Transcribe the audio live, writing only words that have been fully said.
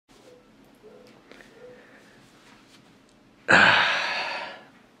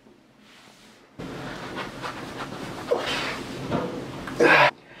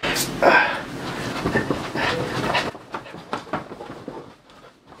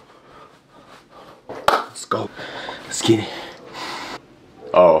go. Let's get it.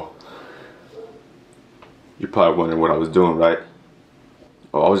 Oh. You're probably wondering what I was doing, right?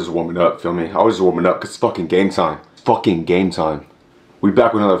 Oh, I was just warming up, feel me? I was just warming up because it's fucking game time. Fucking game time. We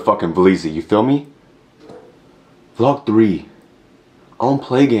back with another fucking Vleezy, you feel me? Vlog 3. I don't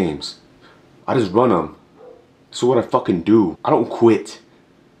play games. I just run them. This is what I fucking do. I don't quit.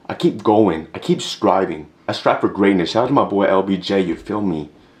 I keep going. I keep striving. I strive for greatness. Shout out to my boy LBJ, you feel me?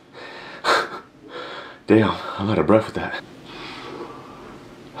 Damn, I'm out of breath with that.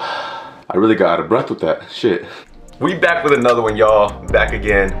 I really got out of breath with that. Shit. We back with another one, y'all. Back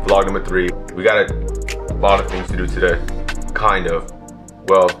again. Vlog number 3. We got a lot of things to do today. Kind of.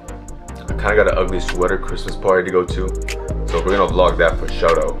 Well, I kind of got an ugly sweater Christmas party to go to. So we're gonna vlog that for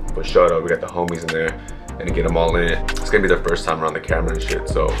sure though. For sure though. We got the homies in there and to get them all in it. It's gonna be their first time around the camera and shit.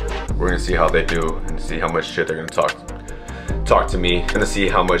 So we're gonna see how they do and see how much shit they're gonna talk to me. Gonna see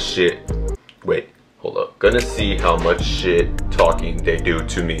how much shit. Wait, hold up. Gonna see how much shit talking they do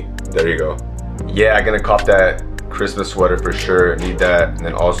to me. There you go. Yeah, I'm gonna cop that Christmas sweater for sure. I need that. And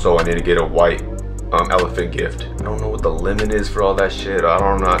then also I need to get a white elephant gift. I don't know what the limit is for all that shit.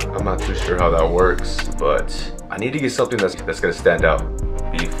 I'm not too sure how that works, but I need to get something that's gonna stand out,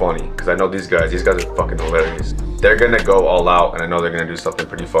 be funny, because I know these guys are fucking hilarious. They're gonna go all out, and I know they're gonna do something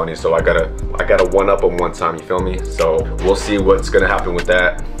pretty funny. So I gotta one up them one time. You feel me? So we'll see what's gonna happen with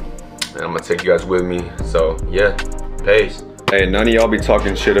that, and I'm gonna take you guys with me. So yeah, peace. Hey, none of y'all be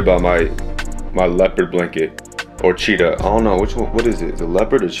talking shit about my leopard blanket. Or cheetah. I don't know which one. What is it? Is it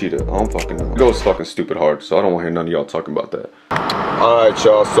leopard or cheetah? I don't fucking know. It goes fucking stupid hard, so I don't want to hear none of y'all talking about that. Alright,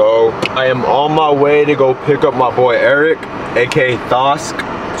 y'all. So I am on my way to go pick up my boy Eric, aka Thosk.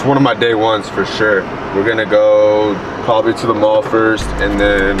 It's one of my day ones for sure. We're gonna go probably to the mall first, and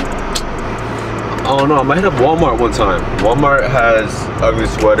then I don't know. I might hit up Walmart one time. Walmart has ugly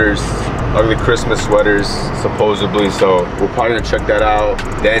sweaters, ugly Christmas sweaters, supposedly. So we're probably gonna check that out.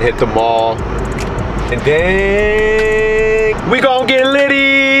 Then hit the mall. And then we gon' get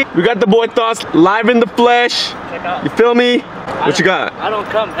litty. We got the boy Thoughts live in the flesh. Check out. You feel me? What you got? I don't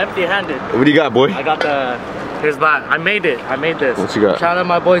come empty-handed. What do you got, boy? I got the. Here's that. I made it. I made this. What you got? Shout out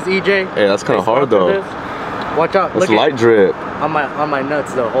my boys EJ. Hey, that's kind of hard though. Watch out. That's look light drip. On my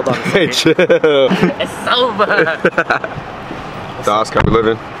nuts though. Hold on. Hey, chill. It's sober. Thoughts, how we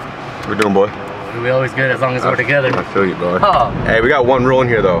living? What we doing, boy? We always good as long as we're together. I feel you, bro. Oh. Hey, we got one rule in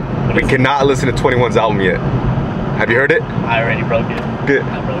here though. We cannot listen to 21's album yet. Have you heard it? I already broke it. Good.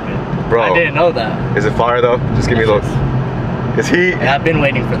 I broke it. Bro. I didn't know that. Is it fire though? Just give me a look. It's heat. Yeah, I've been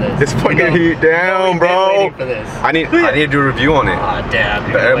waiting for this. It's fucking heat. Damn, bro. Been waiting for this. I need to do a review on it. Aw,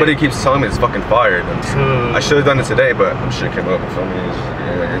 damn. But everybody keeps telling me it's fucking fire. I should have done it today, but I'm sure it came up. You feel me?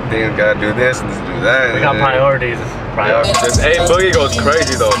 Everything's gotta do this and do that. We got priorities. This A-Boogie goes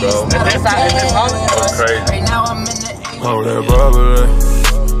crazy though, bro. Goes crazy. Hold that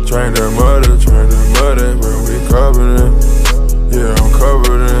bubbly, train that muddy, where we covered it. Yeah, I'm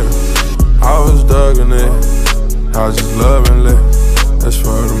covered in. I was dugging it, I was just loving it. That's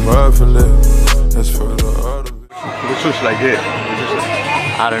for the muffin lip, that's for the other. Which one should I get?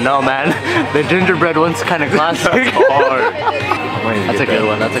 I don't know, man. The gingerbread one's kind of classic. That's hard. That's a good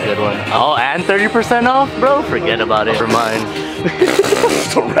one. That's a good one. Oh, and 30% off, bro? Forget about it. Never mind.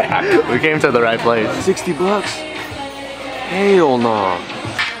 It's a wrap. We came to the right place. 60 bucks? Hell no.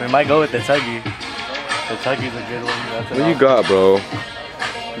 We might go with the Tuggy. The Tuggy's a good one. That's what you got, bro?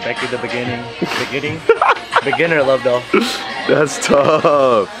 Becky the beginning. Beginner love though. That's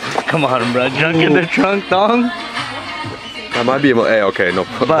tough. Come on, bro. Junk in the trunk, dong. That might be able. Hey, okay, no.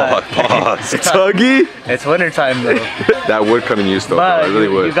 Pause. Tuggy? It's winter time though. That would come in use though. But bro. I really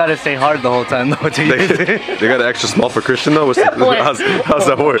would. You gotta stay hard the whole time though. They got an extra small for Christian though? How's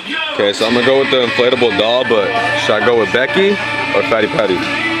that work? Okay, so I'm gonna go with the inflatable doll, but should I go with Becky or Fatty Patty?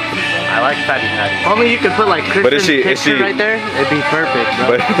 I like Fatty Patty. Homie, you could put like Christian's picture right there. It'd be perfect,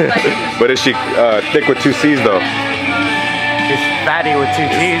 bro. But is she thick with 2 C's though? She's fatty with 2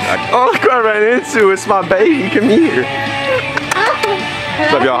 T's. Oh, look what I ran into. It's my baby. Come here.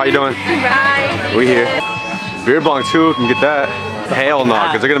 What's up, y'all? How you doing? Right. We here. Beer bong too. Can get that? Hell no,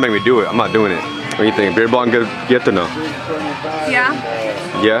 because they're gonna make me do it. I'm not doing it. What do you think? Beer bong good gift or no? Yeah.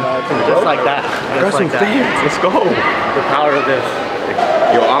 Yeah? Just like that. Just like that. Let's go. The power of this.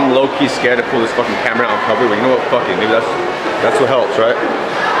 Yo, I'm low-key scared to pull this fucking camera out in public, but you know what? Fuck it. Maybe that's what helps, right?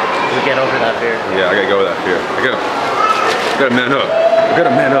 We get over that fear. Yeah, I gotta go with that fear. I gotta man up. I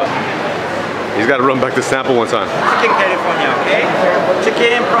gotta man up. He's gotta run back to sample one time. Chicken California, okay?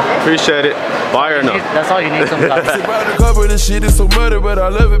 Chicken, appreciate it. Buy or no? That's all you need sometimes. The cover, this shit is so muddy, but I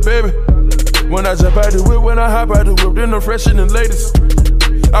love it, baby. When I jump out the whip, when I hop out the whip, then I'm fresh and the latest.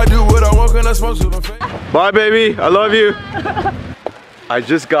 I do what I want, can I smoke to my face? Bye, baby. I love you. I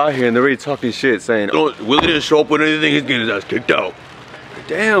just got here and they're already talking shit, saying, "Oh, Willie didn't show up with anything. He's getting his ass kicked out."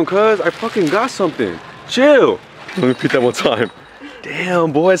 Damn, cuz I fucking got something. Chill. Let me repeat that one time.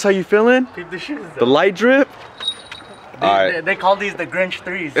 Damn, boy, that's how you feeling? Keep the shoes The light drip. They call these the Grinch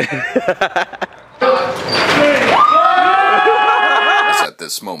 3s. At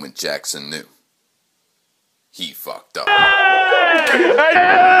this moment, Jackson knew he fucked up.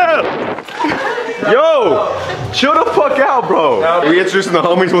 Yo, chill the fuck out, bro. We introducing the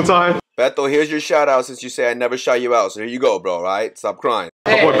homies one time. Beto, here's your shout out since you say I never shout you out. So here you go, bro, right? Stop crying.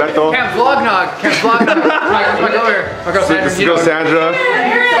 Hey, boy, Beto. Can't vlog nog. Can't vlog nog. My girl here. My girl Sandra. This is girl Sandra. I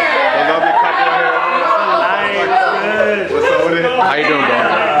love your couple here. What's up with it? How you doing, bro?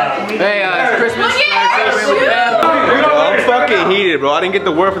 Hey, it's Christmas. I'm fucking heated, bro. I didn't get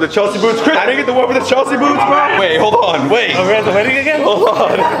the word for the Chelsea boots. Chris, I didn't get the word for the Chelsea boots, bro. Wait, hold on, wait. Oh, we're at the wedding again? Hold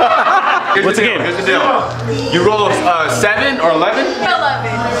on. What's the game? Here's the deal. You roll 7 or 11?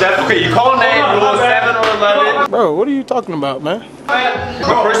 7. Okay, you call a name, you roll 7 or 11. Bro, what are you talking about, man? The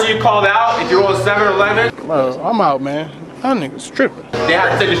person you called out, if you roll 7 or 11, Bro, I'm out, man. That nigga's tripping. they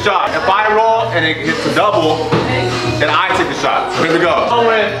have to take a shot. If I roll and it hits a double, then I take the shot. So here we go.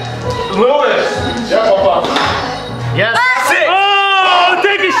 Lewis. Yes. 6. Oh,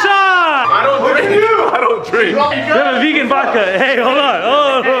 take a shot! I don't drink. I don't drink. We have a vegan vodka. Hey, hold on. Oh.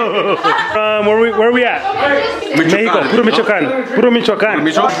 Where are we at? Mexico. Puro Michoacán. Puro Michoacán.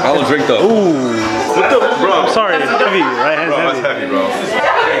 I don't drink though. Ooh. What the, bro? I'm sorry. It's heavy. Right hand's Bro, that's heavy. heavy, bro.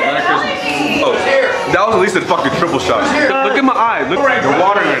 Hey, Merry Christmas. Oh, that was at least a fucking triple shot. Look at my eyes. Look, you're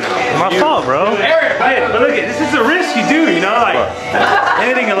watering right now. My fault, bro. Hey, but look, this is a risk you do, you know? Like,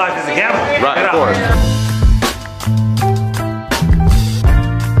 anything in life is a gamble. Right, of course.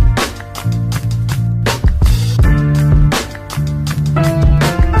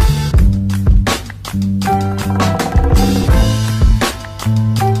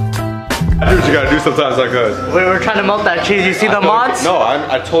 I do what you gotta do sometimes like us. We're trying to melt that cheese. You see the mods? No,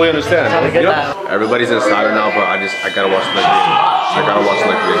 I totally understand. Trying to get that. Everybody's inside now, but I gotta watch the next video. I gotta watch the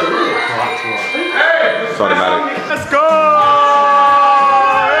next video. It's automatic. Let's go!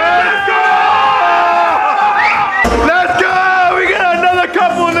 Let's go! Let's go! We got another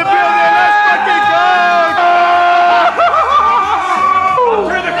couple in the building. Let's fucking go!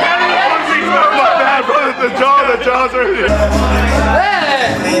 Turn the camera on me. My bad, bro. The jaws are here.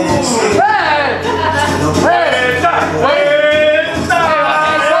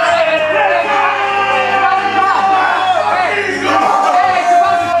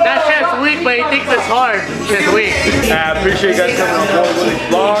 But he thinks it's hard. It's weak. I appreciate you guys coming on board with this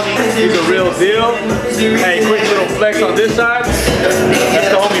vlog. He's a real deal. Hey, quick little flex on this side. That's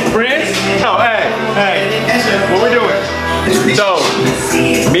the homie Prince. Oh, hey, what we doing? So,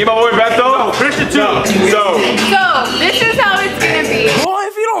 me and my boy Beto. No, Christian too. So, this is how it's gonna be. Boy,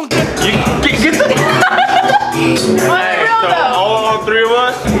 if you don't get get the. Hey, so all three of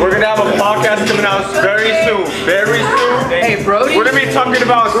us, we're gonna have a podcast coming out very soon. Very soon. Hey, Brody. We're gonna be talking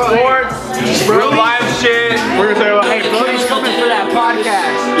about sports, real life shit. We're gonna talk about. Hey, Brody's coming for that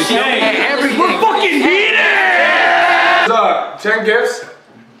podcast. Hey, everything. We're fucking heated! 10 gifts.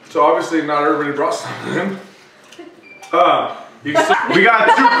 So obviously not everybody brought something. We got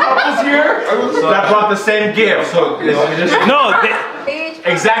 2 couples here that brought the same gift. So No,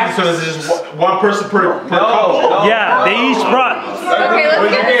 exactly. So this is just one person per couple. yeah, they each brought. Okay,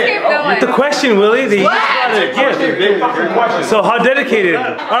 let's get this game going. The question, Willie, they each brought a gift. Big fucking question. So how dedicated? All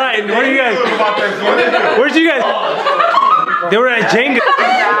right, where are you guys? Where'd you guys? They were at Jenga.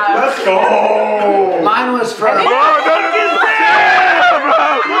 Let's go. Mine was from.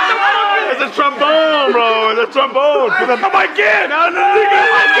 It's a trombone, bro. It's a trombone. Put that on my kid.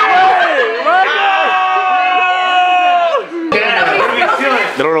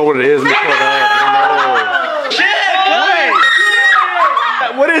 They don't know what it is. Shit!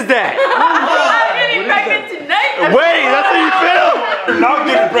 What is that? I'm getting pregnant tonight. Wait, that's how you feel? You're not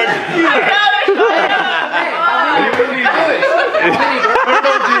getting pregnant.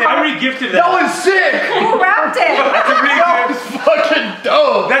 I re-gifted that. That was sick. Who wrapped it? That's a re-gift. Fucking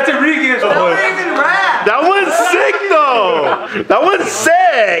dope. That's a re-gift. Even rap. That one's sick, though. That one's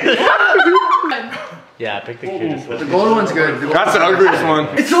sick. Yeah, I picked the cutest one. The gold one's good. That's the ugliest one.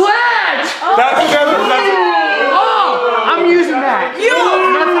 It's ledge. That's Oh, I'm using that. You.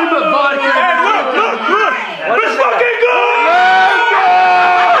 Nothing but vodka. Hey, look. It's fucking good.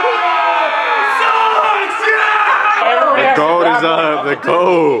 The gold is up. The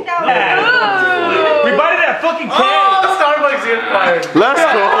gold. We bought it at fucking K. Oh, Starbucks inspired. Let's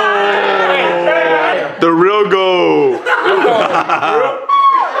go. The real gold.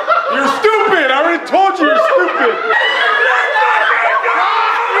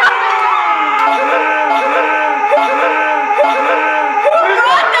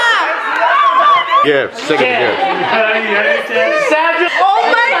 Gift. Second gift. Oh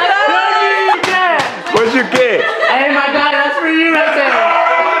my God! What'd you get? Hey, my God, that's for you right there.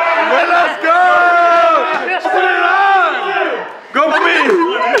 Let's go! Put it on! Go for me!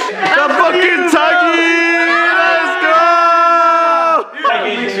 The fucking Tuggy! Let's go!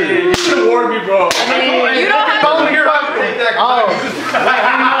 You should award me, bro. You don't have to.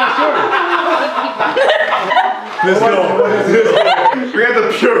 Let's go. We got the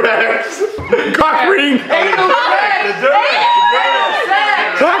PRX. Cock ring.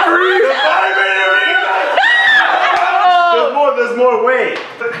 Cock ring. There's more. Wait.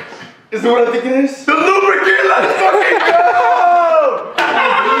 Is it what I think it is? The lubricant. Let's fucking go.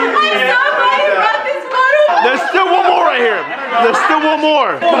 There's still one more right here. There's still one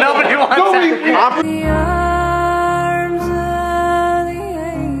more. Nobody wants that.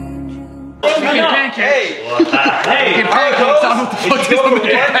 Hey! Pancakes, I don't know what the fuck this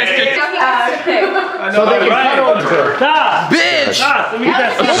So they can cut on. Stop. Bitch! Stop. Let me get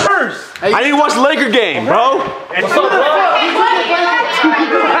that stuff first. I didn't watch Laker game, bro. Look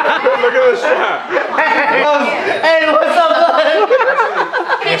at this shot. Hey, what's up, bud?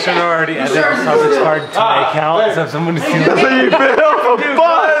 I should already add that subject card to my account so if someone sees That's how you feel.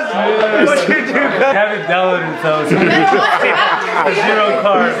 Buzz. what you do. I haven't downloaded so it's zero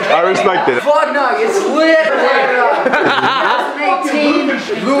cards. I respect it. Fuck no, it's lit. 2018,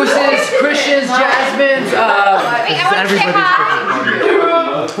 Lewis's, Christian's, Jasmine's,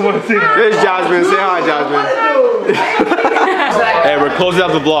 There's Jasmine. Say hi, Jasmine. Hey, we're closing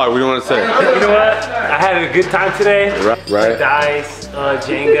out the vlog. What do you want to say? You know what? I had a good time today. Right. Dice,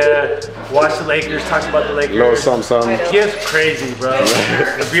 Jenga, watched the Lakers, talked about the Lakers. Little something. It's crazy, bro.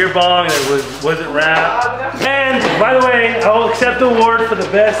 The beer bong that wasn't wrapped. And by the way, I will accept the award for the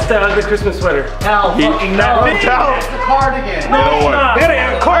best ugly Christmas sweater. Hell, fucking no. That's the cardigan. No, it's not. I got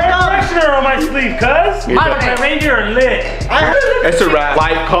a car freshener on my sleeve, cuz. My Ranger are lit. It's a wrap.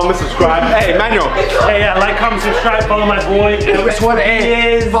 Like, comment, subscribe. Hey, Manuel. Hey, yeah, like, comment, subscribe, follow my boy.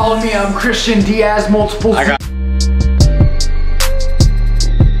 Follow me, I'm Christian Diaz, multiple.